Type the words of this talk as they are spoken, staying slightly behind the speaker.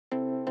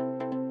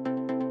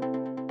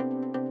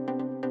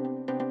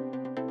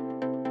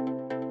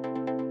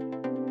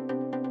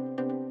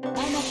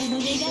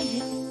Konbanwa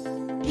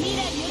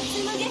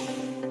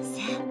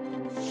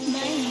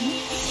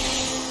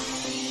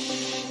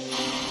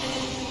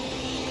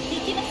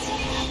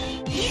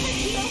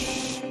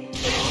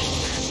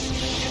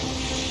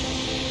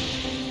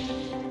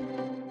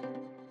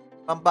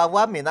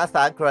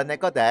minasan,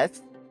 Chronicle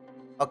desu.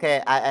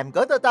 Okay, I am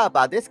going to talk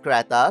about this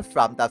character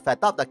from the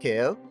Phantom of the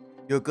Kill,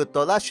 Yugu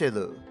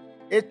Shiru,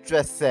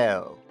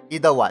 Yggdrasil,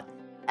 either one.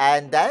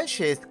 And then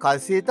she's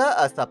considered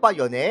a support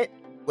unit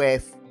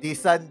with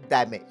decent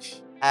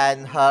damage.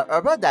 And her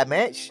overall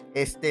damage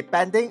is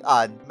depending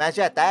on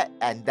measure attack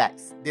and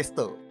dex, these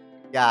two.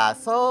 Yeah,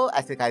 so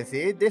as you can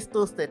see, these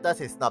two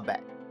status is not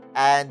bad.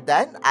 And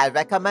then I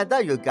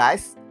recommended you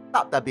guys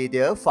stop the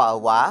video for a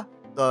while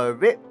to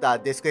read the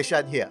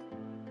description here.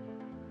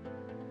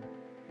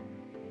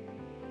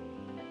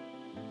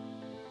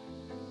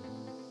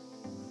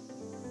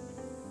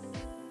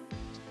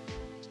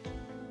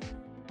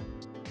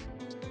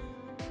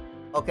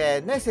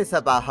 Okay, next is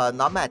about her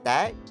normal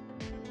attack.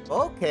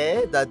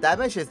 Okay, the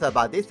damage is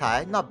about this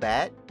high, not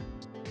bad.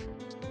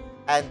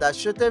 And the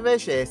shooting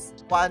range is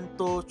 1,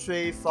 2,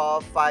 3,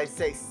 4, 5,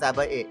 6,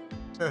 7, 8.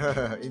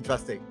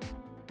 Interesting.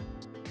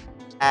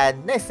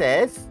 And next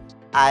is,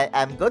 I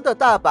am going to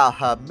talk about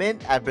her main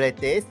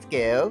ability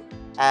skill.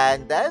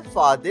 And then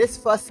for this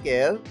first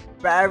skill,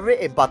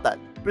 very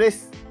important.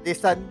 Please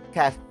listen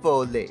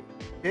carefully.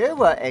 She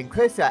will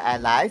increase your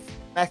allies'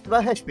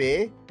 maximum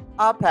HP,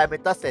 all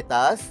parameter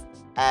status,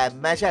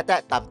 and measure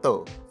attack times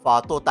 2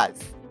 for 2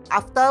 times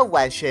after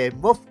when she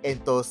moves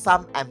into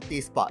some empty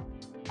spot.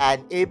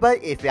 And even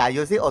if you are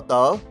using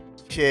auto,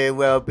 she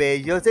will be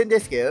using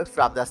this skill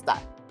from the start.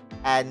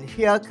 And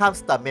here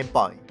comes the main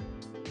point.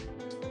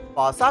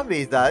 For some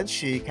reason,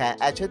 she can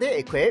actually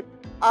equip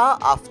all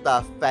of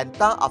the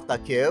Phantom of the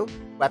Kill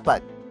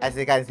weapon. As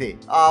you can see,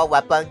 all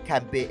weapons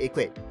can be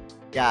equipped.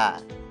 Yeah,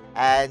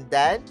 and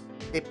then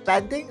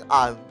depending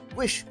on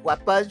which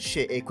weapon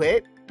she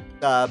equipped,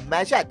 the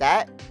measure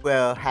attack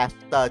will have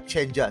the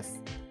changes.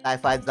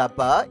 Like for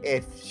example,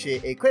 if she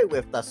equipped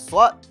with the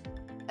sword,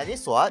 any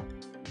sword,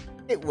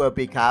 it will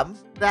become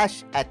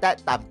slash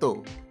attack times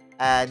 2.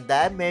 And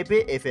then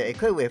maybe if you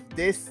equip with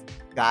this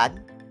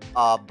gun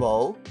or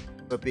bow,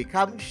 will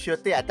become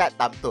shooting attack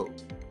times 2.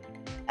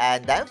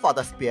 And then for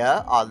the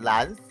spear or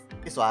lance,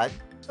 this one,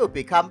 it will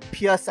become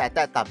pierce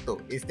attack times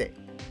 2 instead.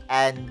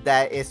 And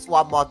there is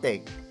one more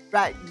thing.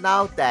 Right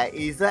now there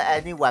isn't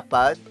any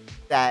weapon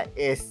that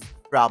is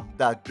from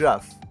the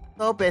glove.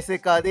 So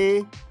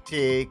basically,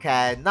 she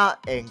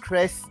cannot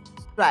increase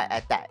strike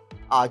attack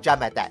or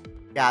jump attack.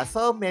 Yeah,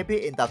 so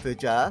maybe in the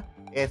future,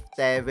 if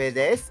they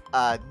release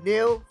a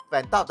new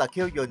Phantom of the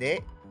Kill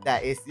unit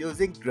that is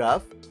using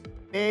glove,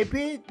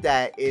 maybe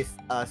there is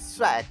a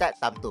strike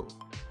attack times 2.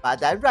 But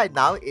then right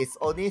now, it's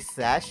only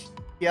slash,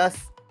 pierce,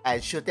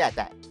 and shooting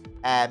attack.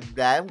 And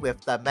then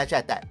with the measure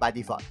attack by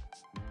default.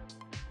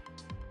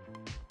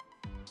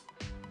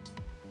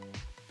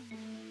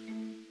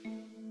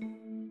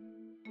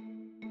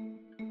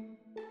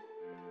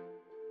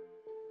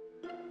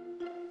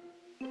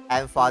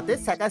 And for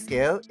this second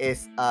skill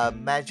is a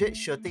magic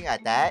shooting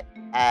attack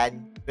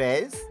and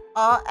drains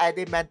all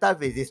elemental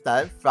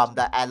resistance from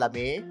the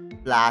enemy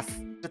plus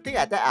shooting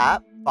attack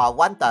up for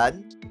 1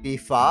 turn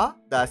before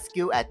the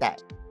skill attack.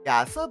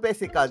 Yeah, so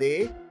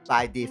basically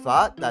by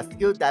default the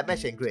skill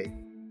damage increase.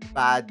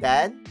 But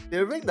then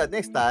during the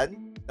next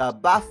turn, the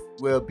buff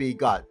will be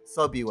gone,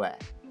 so beware.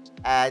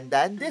 And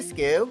then this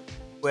skill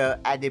will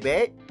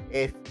animate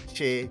if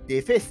she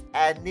defeats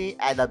any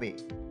enemy.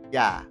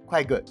 Yeah,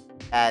 quite good.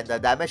 And the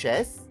damage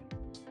is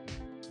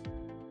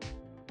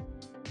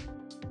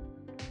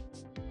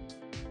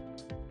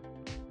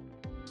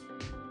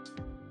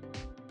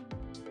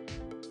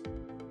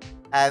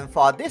and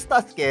for this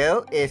third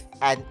skill is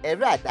an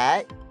area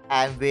attack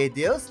and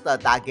reduce the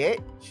target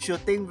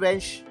shooting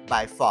range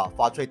by 4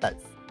 for 3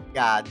 turns.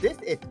 Yeah, this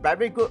is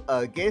very good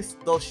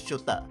against those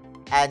shooters.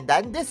 And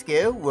then this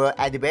skill will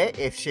animate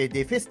if she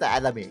defeats the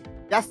enemy,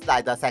 just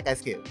like the second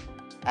skill.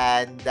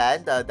 And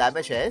then the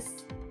damage is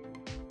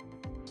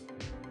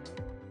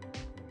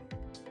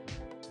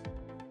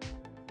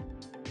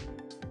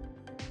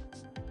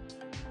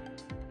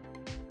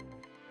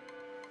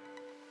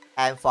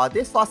and for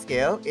this fourth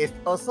skill, it's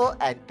also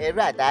an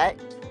area attack,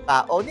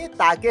 but only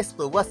targets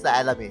towards the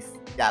enemies.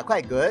 Yeah,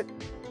 quite good.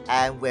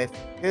 And with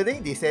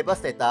healing disable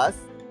status,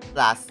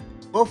 plus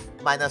move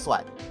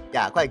 -1.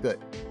 Yeah, quite good.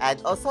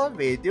 And also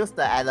reduce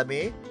the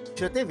enemy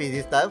shooting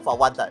resistance for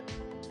 1 turn.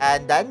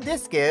 And then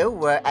this skill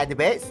will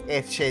animate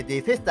if she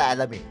defeats the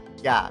enemy.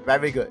 Yeah,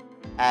 very good.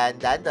 And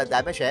then the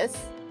damage is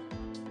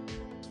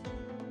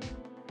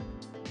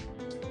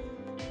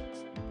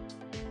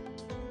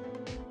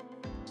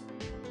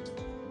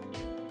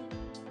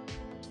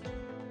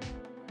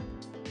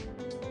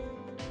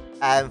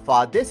and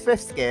for this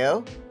fifth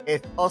skill,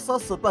 it's also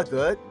super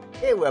good.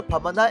 It will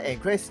permanently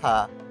increase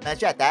her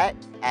magic attack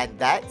and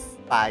dex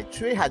by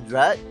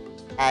 300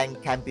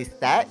 and can be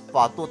stacked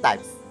for 2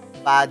 times.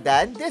 But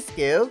then this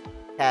skill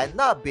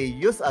cannot be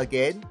used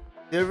again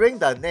during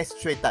the next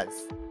 3 turns.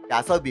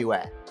 Yeah, so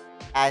beware.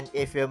 And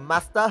if you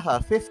master her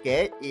 5th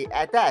skill, it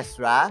adds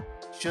extra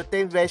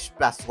shooting range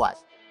 +1.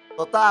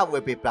 Total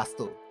will be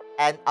 +2.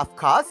 And of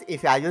course,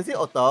 if you are using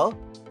auto,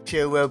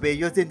 she will be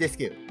using this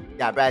skill.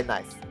 Yeah, very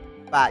nice.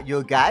 But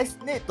you guys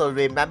need to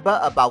remember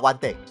about one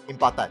thing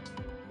important.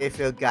 If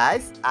you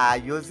guys are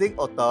using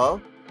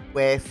auto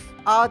with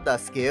all the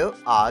skill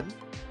on,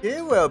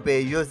 she will be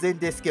using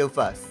this skill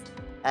first.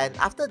 And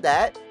after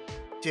that,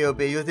 she will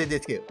be using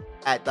this skill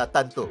at the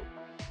turn 2.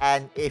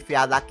 And if you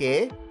are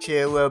lucky,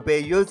 she will be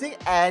using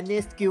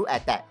any skill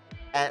attack.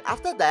 And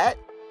after that,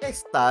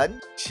 next turn,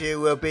 she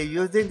will be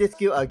using this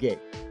skill again.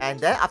 And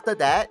then after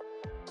that,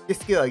 this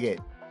skill again.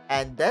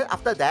 And then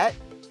after that,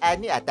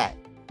 any attack.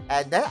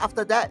 And then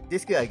after that,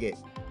 this skill again.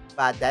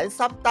 But then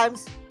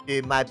sometimes,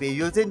 she might be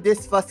using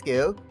this first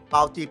skill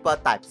multiple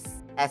times.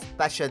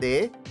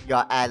 Especially,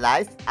 your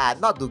allies are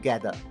not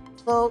together.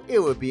 So it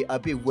will be a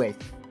bit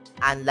waste.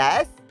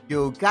 Unless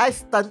you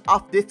guys turn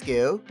off this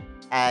skill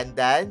and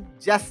then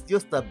just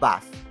use the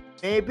buff.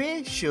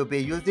 Maybe she'll be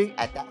using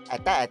attack,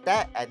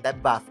 and then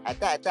buff,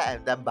 attack,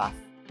 and then buff.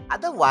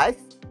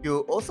 Otherwise, you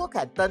also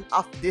can turn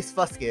off this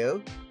first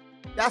skill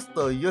just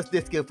to use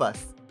this skill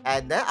first.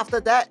 And then after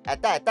that,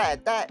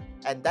 attack,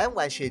 and then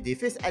when she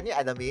defeats any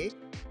enemy,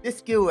 this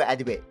skill will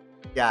activate.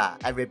 Yeah,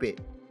 and repeat.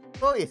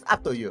 So it's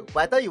up to you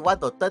whether you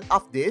want to turn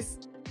off this,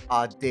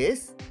 or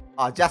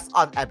just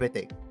on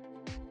everything.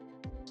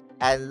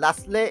 And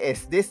lastly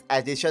is this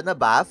additional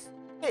buff.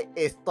 It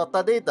is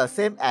totally the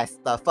same as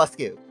the first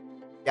skill.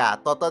 Yeah,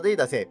 totally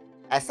the same.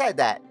 Except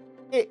that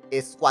it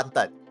is 1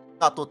 turn,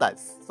 not 2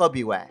 turns, so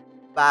beware.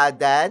 But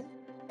then,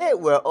 it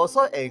will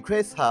also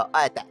increase her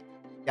attack.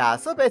 Yeah,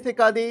 so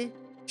basically,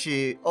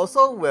 she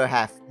also will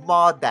have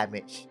more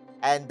damage.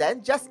 And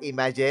then just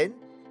imagine,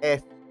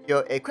 if you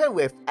equip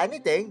with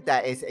anything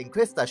that is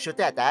increase the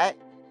shooting attack,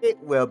 it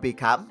will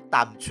become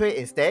 ×3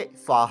 instead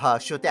for her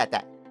shooting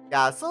attack.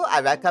 Yeah, so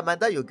I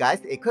recommended you guys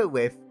equip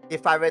with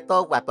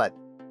Ifarato weapon,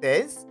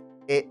 since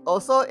it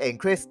also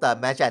increase the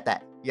magic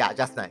attack. Yeah,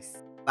 just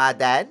nice. But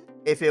then,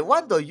 if you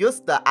want to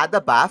use the other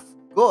buff,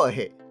 go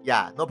ahead.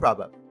 Yeah, no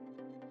problem.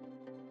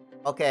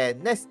 Okay,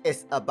 next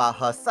is about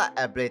her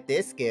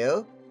sub-ability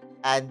skill.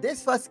 And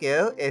this first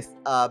skill is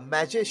a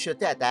magic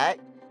shooting attack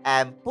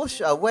and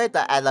push away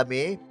the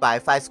enemy by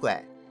 5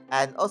 square.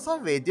 And also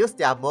reduce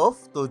their move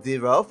to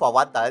 0 for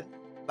 1 turn.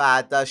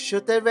 But the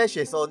shooting range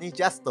is only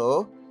just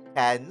 2,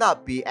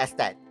 cannot be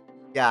extended.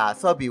 Yeah,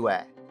 so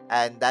beware.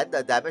 And then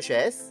the damage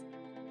is...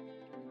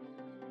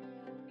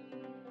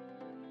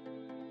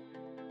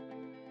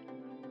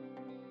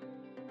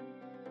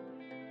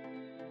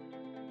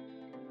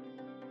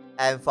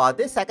 And for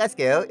this second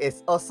skill,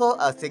 it's also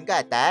a single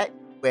attack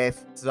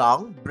with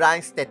strong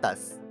blind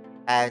status.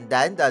 And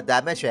then the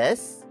damage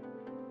is...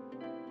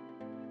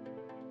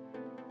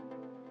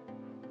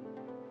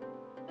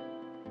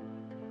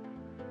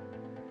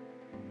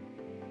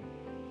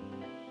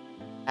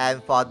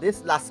 And for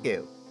this last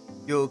skill,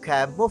 you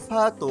can move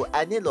her to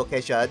any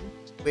location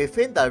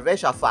within the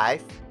range of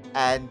 5,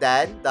 and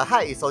then the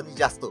height is only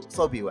just 2,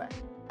 so beware.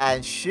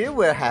 And she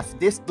will have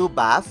this 2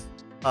 buff.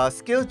 Her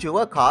skill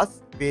dual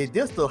cost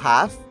reduced to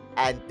half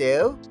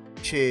until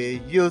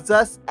she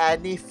uses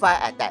any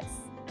 5 attacks.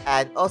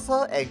 And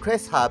also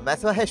increase her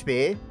maximum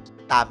HP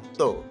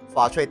 ×2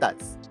 for 3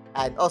 turns.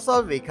 And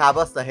also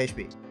recovers the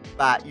HP.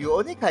 But you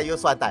only can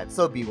use 1 time,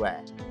 so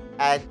beware.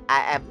 And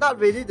I am not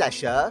really that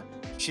sure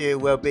she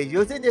will be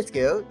using this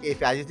skill if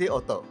you are using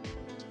auto.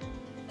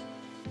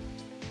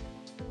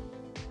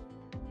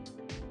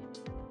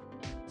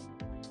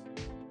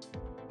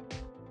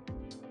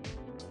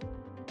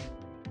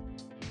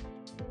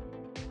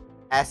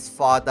 As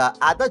for the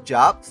other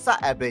job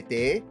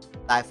sub-ability,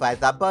 like for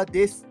example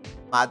this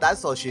Madan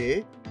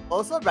Soshi,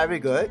 also very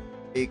good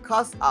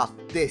because of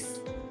this.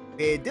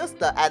 Reduce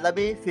the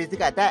enemy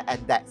physical attack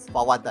and dex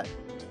for 1 turn.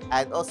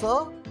 And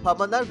also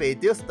permanent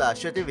reduce the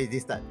shooting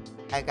resistance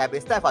and can be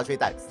stacked for 3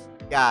 times.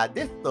 Yeah,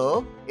 this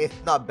too is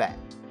not bad.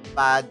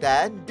 But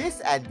then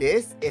this and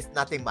this is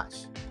nothing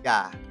much.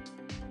 Yeah.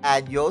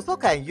 And you also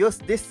can use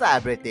this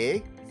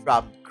sub-ability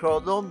from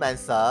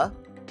Chronomancer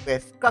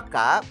with Clock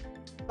Up,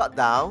 Clock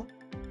Down,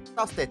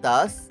 Top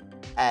Status,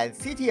 and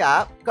CT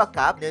Up, Clock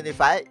Up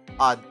Unified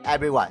on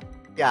everyone.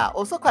 Yeah,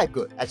 also quite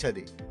good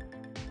actually.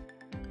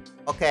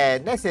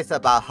 Okay, next is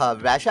about her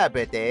Reisou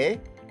ability.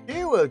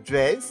 She will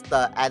drain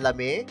the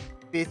enemy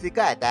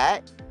physical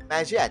attack,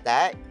 magic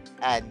attack,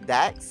 and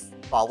dex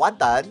for 1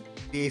 turn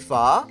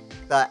before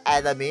the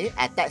enemy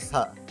attacks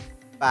her.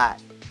 But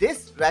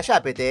this Reisou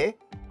ability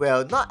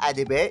will not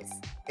activate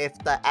if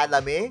the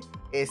enemy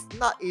is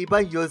not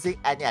even using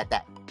any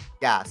attack.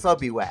 Yeah, so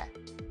beware.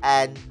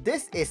 And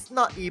this is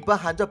not even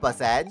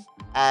 100%,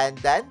 and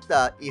then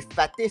the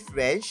effective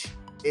range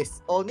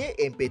is only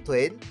in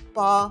between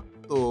 4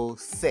 to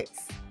 6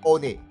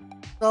 only.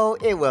 So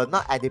it will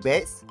not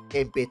activate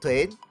in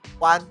between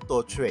 1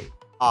 to 3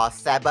 or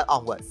 7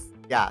 onwards.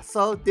 Yeah,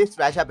 so this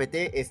Reisou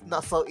ability is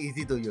not so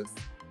easy to use,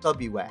 so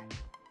beware.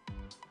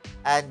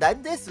 And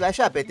then this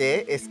Reisou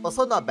ability is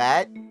also not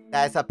bad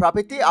there's a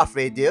property of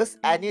reduce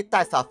any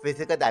types of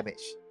physical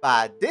damage,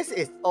 but this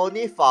is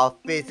only for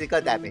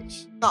physical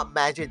damage, not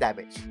magic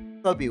damage,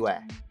 so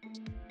beware.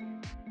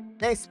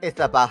 Next is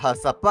about her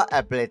support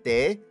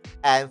ability,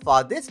 and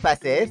for this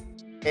passive,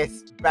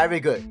 it's very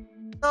good.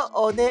 Not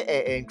only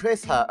it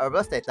increases her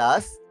herbal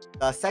status,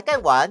 the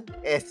second one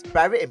is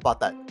very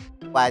important.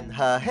 When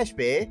her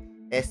HP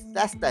is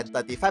less than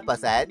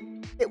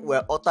 35%, it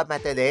will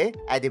automatically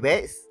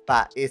activate,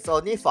 but it's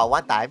only for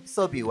one time,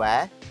 so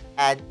beware.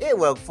 And it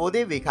will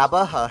fully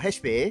recover her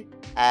HP,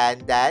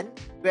 and then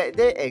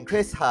greatly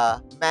increase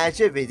her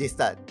magic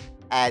resistance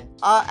and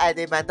all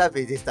elemental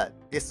resistance,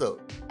 this too,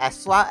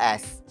 as well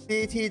as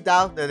CT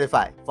down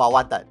nullified for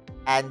one turn.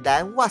 And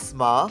then what's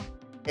more,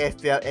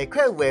 if you're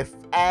equipped with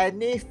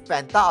any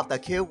Phantom of the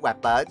Kill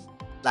weapon,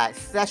 like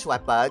slash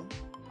weapon,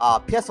 or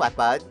pierce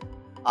weapon,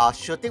 or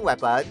shooting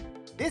weapon,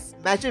 this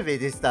magic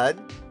resistance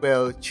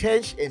will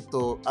change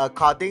into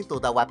according to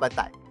the weapon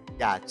type.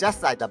 Yeah,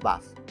 just like the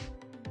buff.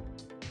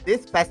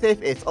 This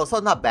passive is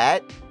also not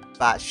bad,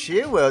 but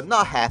she will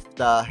not have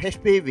the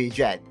HP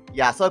regen.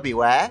 Yeah, so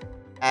beware.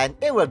 And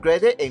it will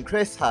greatly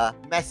increase her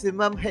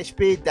maximum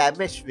HP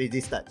damage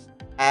resistance.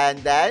 And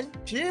then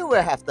she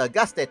will have the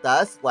gut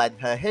status when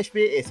her HP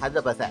is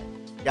 100%.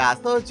 Yeah,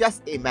 so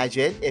just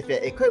imagine if you're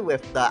equipped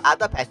with the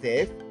other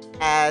passive,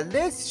 at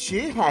least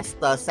she has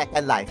the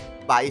second life,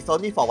 but it's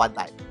only for one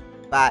time.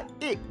 But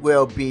it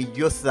will be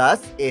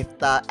useless if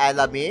the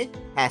enemy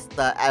has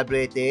the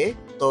ability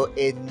to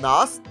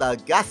ignore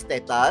the gut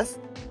status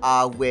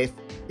with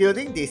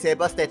healing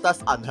disable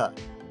status on her.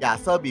 Yeah,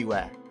 so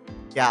beware.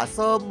 Yeah,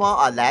 so more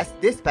or less,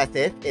 this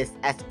passive is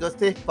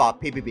exclusive for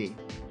PvP.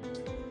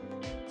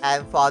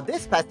 And for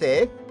this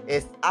passive,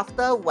 is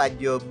after when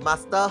you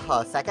master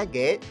her second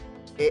gate,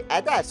 it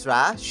adds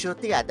extra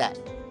shooting attack.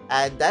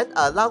 And then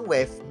along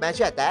with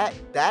magic attack,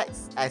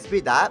 dex, and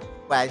speed up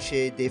when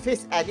she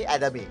defeats any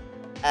enemy.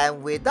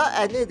 And without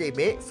any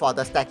limit for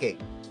the stacking.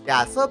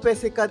 Yeah, so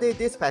basically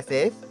this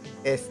passive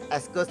is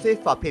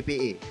exclusive for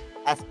PvE,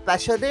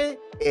 especially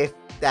if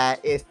there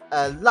is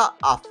a lot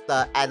of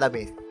the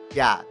enemies.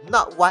 Yeah,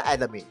 not one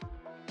enemy.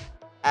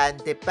 And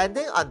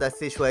depending on the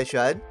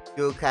situation,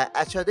 you can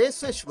actually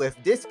switch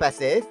with this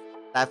passive.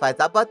 Like for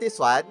example this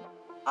one,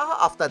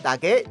 all of the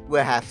target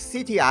will have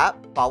CT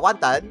up for one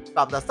turn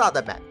from the start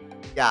of the map.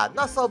 Yeah,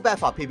 not so bad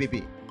for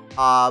PvP.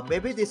 Or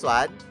maybe this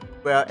one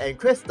will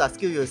increase the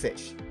skill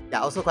usage.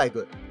 Yeah, also quite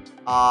good.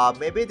 Or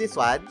maybe this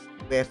one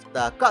with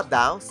the cut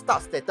down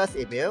stock status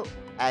immune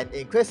and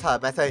increase her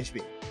maximum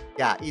HP.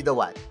 Yeah, either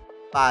one.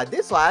 But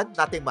this one,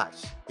 nothing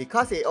much,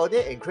 because it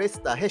only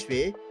increased the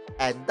HP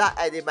and that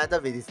elemental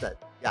resistance.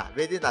 Yeah,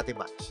 really nothing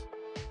much.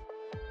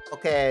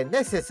 Okay,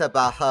 next is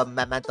about her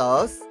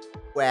mementos.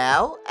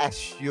 Well,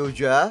 as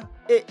usual,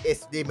 it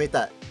is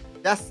limited,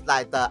 just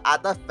like the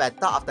other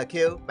Phantom of the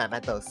Kill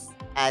mementos.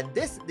 And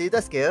this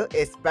leader skill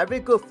is very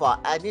good for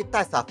any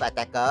types of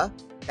attacker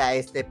that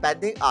is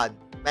depending on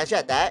magic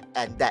attack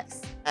and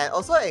dex, and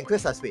also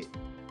increase her speed.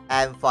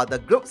 And for the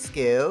group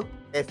skill,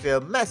 if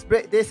you max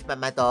break these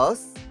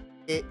mementos,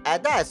 it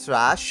adds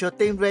extra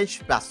shooting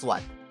range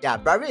 +1. Yeah,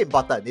 very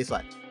important this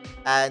one.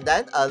 And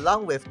then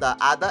along with the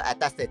other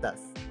attack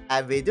status,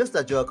 and reduce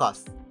the dual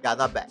cost. Yeah,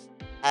 not bad.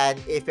 And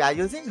if you are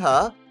using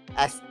her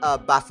as a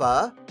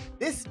buffer,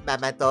 this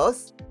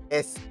mementos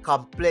is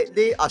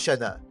completely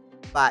optional.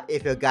 But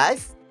if you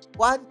guys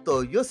want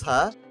to use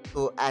her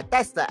to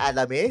attack the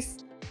enemies,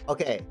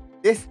 okay,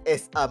 this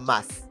is a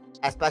must,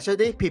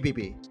 especially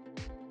PvP.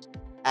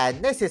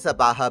 And next is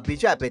about her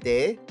BG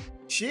ability.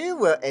 She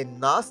will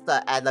ignore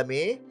the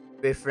enemy,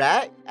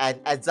 reflect, and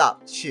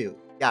absorb shield.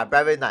 Yeah,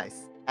 very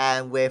nice.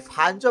 And with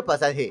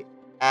 100% hit.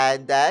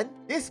 And then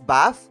this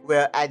buff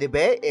will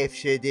activate if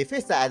she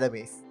defeats the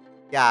enemies.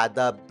 Yeah,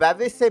 the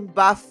very same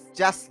buff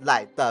just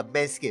like the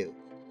main skill.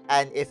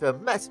 And if you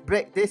max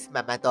break these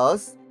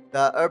mementos,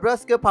 the herbal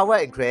skill power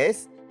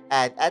increase,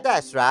 and add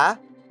extra,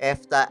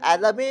 if the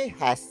enemy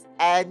has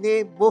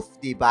any move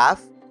debuff,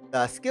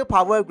 the skill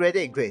power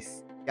greatly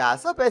increase. Yeah,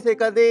 so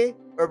basically,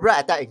 herbal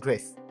attack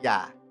increase.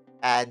 Yeah,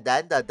 and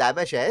then the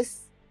damage is...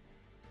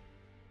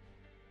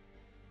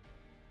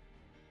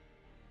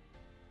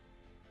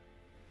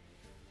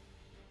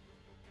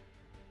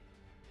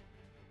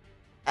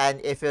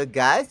 And if you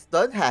guys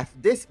don't have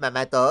these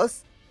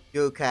mementos,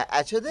 you can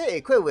actually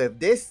equip with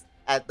this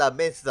at the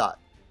main slot.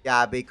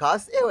 Yeah,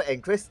 because it will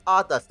increase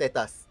all the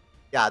status.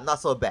 Yeah, not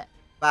so bad.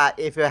 But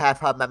if you have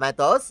her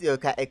mementos, you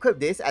can equip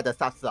this at the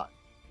sub slot.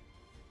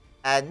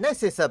 And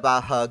next is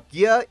about her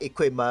gear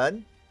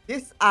equipment.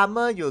 This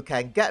armor you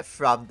can get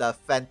from the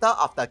Phantom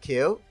of the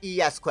Kill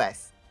ES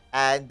quest.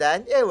 And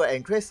then it will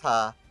increase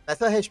her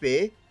maximum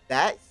HP,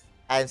 dex,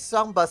 and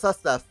strong versus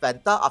the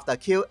Phantom of the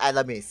Kill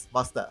enemies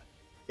monster.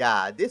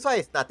 Yeah, this one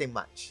is nothing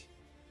much.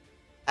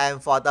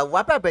 And for the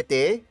weapon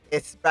ability,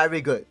 it's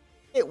very good.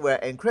 It will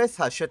increase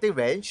her shooting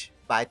range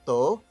by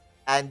 2.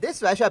 And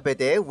this range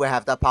ability will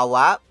have the power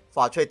up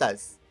for 3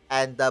 turns.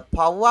 And the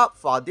power up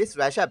for this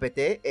range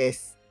ability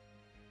is,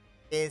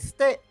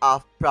 instead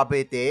of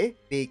probability,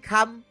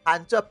 become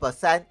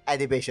 100%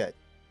 animation.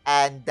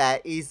 and there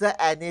isn't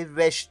any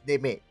range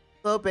limit.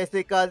 So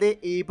basically,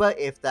 even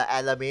if the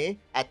enemy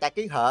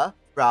attacking her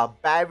from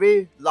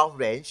very long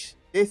range,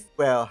 this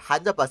will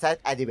 100%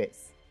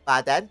 anyways.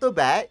 But then too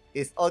bad,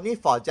 it's only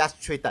for just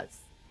 3 turns.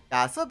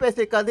 Yeah, so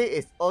basically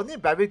it's only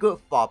very good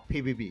for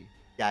PvP.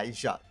 Yeah, in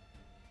short.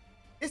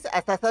 This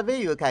accessory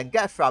you can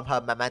get from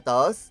her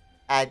Mementos,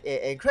 and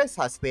it increases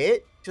her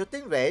speed,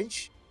 shooting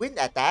range, wind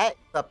attack,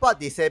 support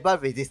disable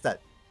resistance.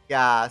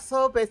 Yeah,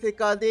 so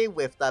basically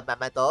with the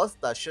Mementos,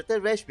 the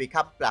shooting range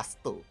becomes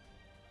 +2.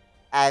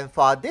 And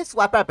for this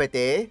weapon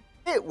ability,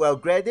 it will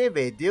greatly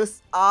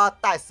reduce all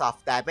types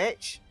of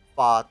damage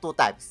for 2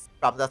 times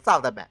from the start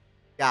of the map.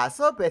 Yeah,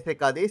 so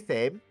basically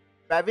same,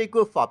 very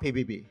good for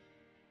PvP.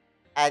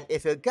 And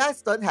if you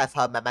guys don't have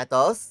her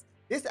Mementos,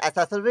 this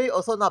accessory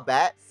also not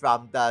bad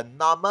from the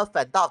normal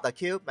Phantom of the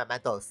Kill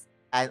Mementos.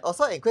 And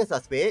also increase her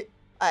speed,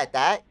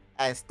 attack,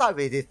 and stop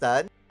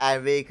resistance,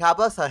 and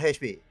recovers her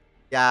HP.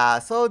 Yeah,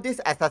 so this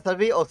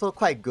accessory also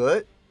quite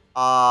good.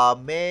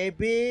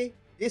 Maybe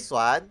this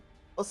one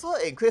also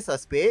increase her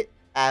speed,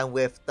 and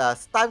with the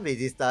stun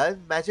resistance,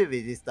 magic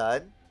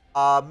resistance,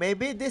 or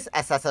maybe this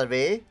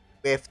accessory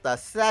with the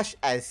slash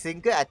and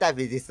single attack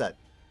resistance.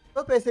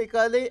 So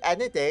basically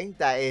anything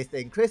that is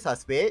increase her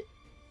speed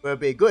will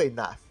be good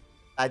enough.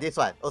 Like this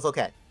one also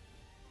can.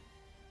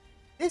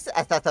 This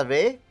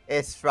accessory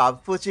is from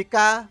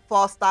Fujika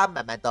 4-star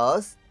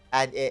Mementos,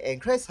 and it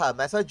increases her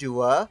Master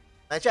Jewel,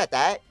 magic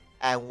attack,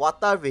 and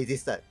water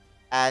resistance.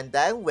 And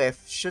then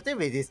with shooting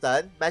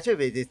resistance, magic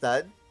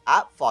resistance,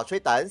 up for 3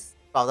 turns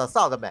from the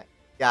start of the map.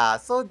 Yeah,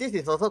 so this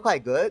is also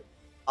quite good.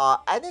 Or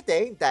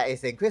anything that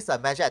is increase the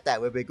magic attack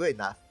will be good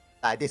enough.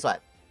 Like this one.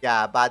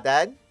 Yeah, but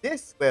then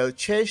this will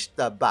change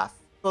the buff,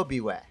 so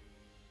beware.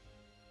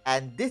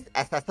 And this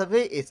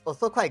accessory is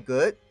also quite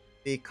good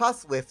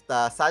because with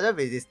the silent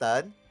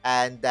resistance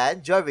and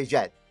then dual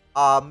regen.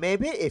 Or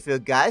maybe if you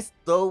guys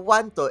don't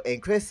want to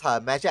increase her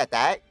magic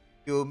attack,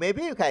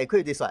 maybe you can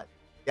equip this one.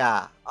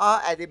 Yeah, all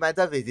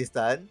elemental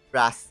resistance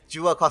plus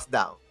jewel cost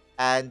down.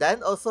 And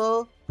then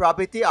also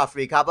probability of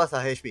recovers her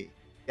HP.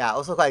 Yeah,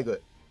 also quite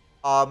good.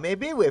 Or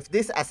maybe with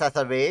this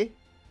accessory,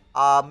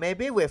 or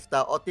maybe with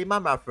the Ultima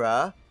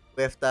Muffler,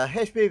 with the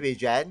HP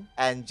regen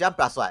and jump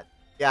 +1.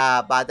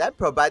 Yeah, but then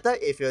provided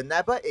if you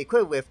never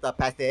equip with the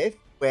passive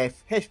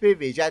with HP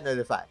regen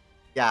notified.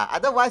 Yeah,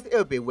 otherwise it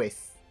will be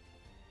waste.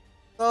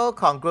 So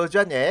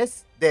conclusion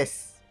is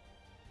this.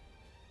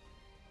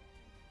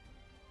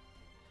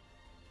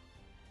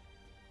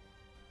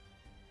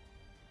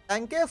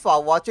 Thank you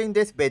for watching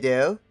this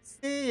video.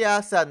 See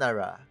ya,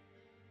 sayonara.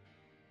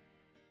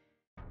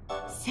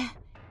 さあ、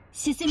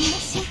進みま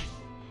しょう。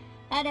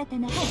新た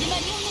な始ま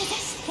りを目指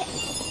して。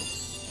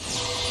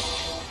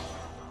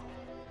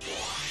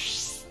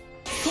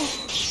さあ、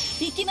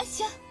行きま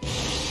しょう。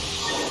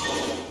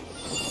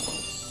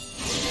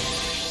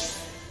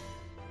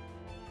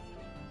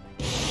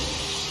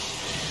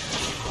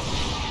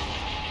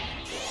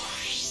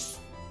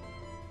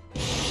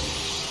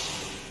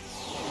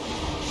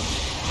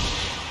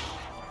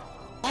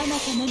あな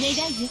たの願いよ、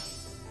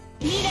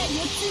未来を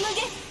紡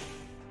げ。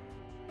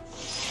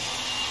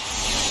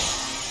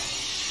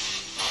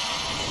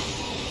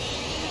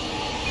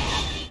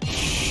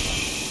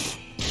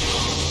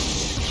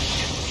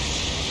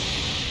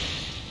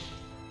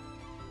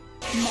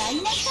舞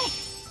いなさい。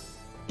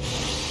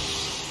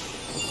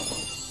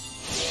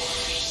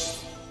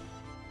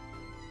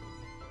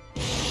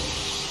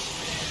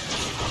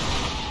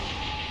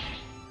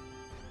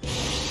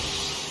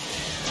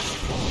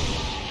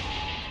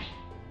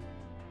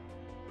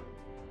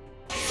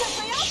そ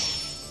こよ。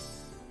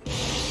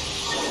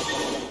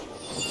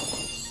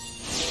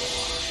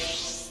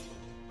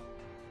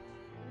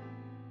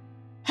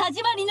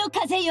始まりの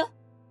風よ。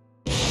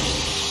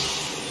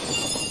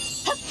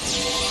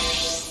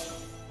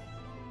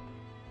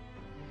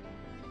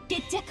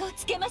決着を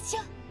つけまし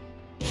ょう。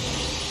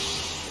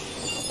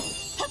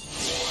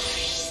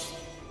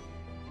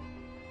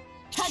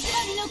始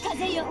まりの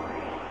風よ。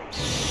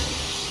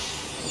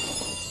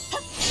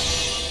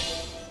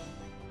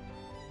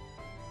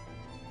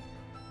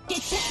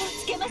決着を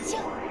つけましょ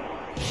う。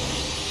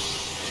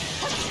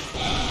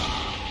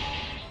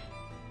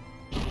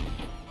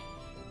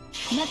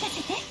任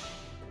せて。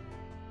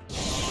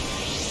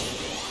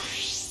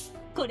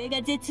これ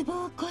が絶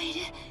望を超え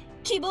る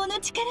希望の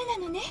力な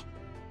のね。